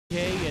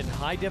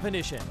high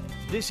definition.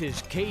 This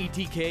is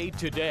KETK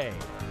Today.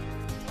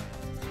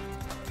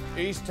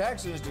 East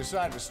Texans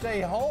decide to stay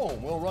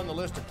home. We'll run the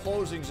list of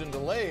closings and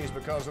delays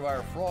because of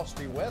our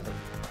frosty weather.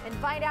 And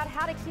find out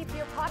how to keep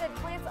your potted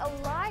plants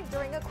alive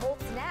during a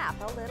cold snap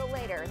a little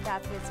later.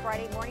 That's this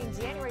Friday morning,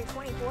 January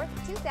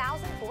 24th,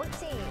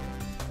 2014.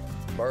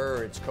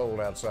 Brr, it's cold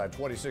outside.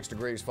 26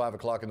 degrees, 5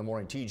 o'clock in the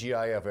morning.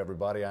 TGIF,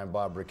 everybody. I'm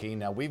Bob Brickeen.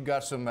 Now, we've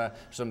got some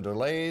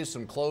delays,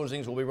 some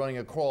closings. We'll be running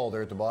a crawl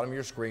there at the bottom of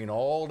your screen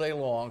all day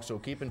long, so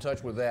keep in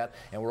touch with that.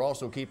 And we're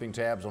also keeping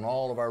tabs on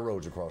all of our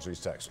roads across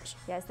East Texas.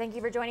 Yes, thank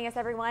you for joining us,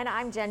 everyone.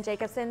 I'm Jen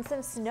Jacobson.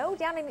 Some snow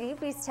down in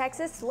East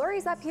Texas,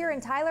 flurries up here in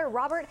Tyler.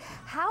 Robert,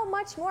 how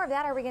much more of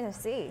that are we going to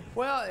see?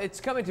 Well, it's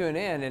coming to an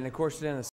end, and of course, then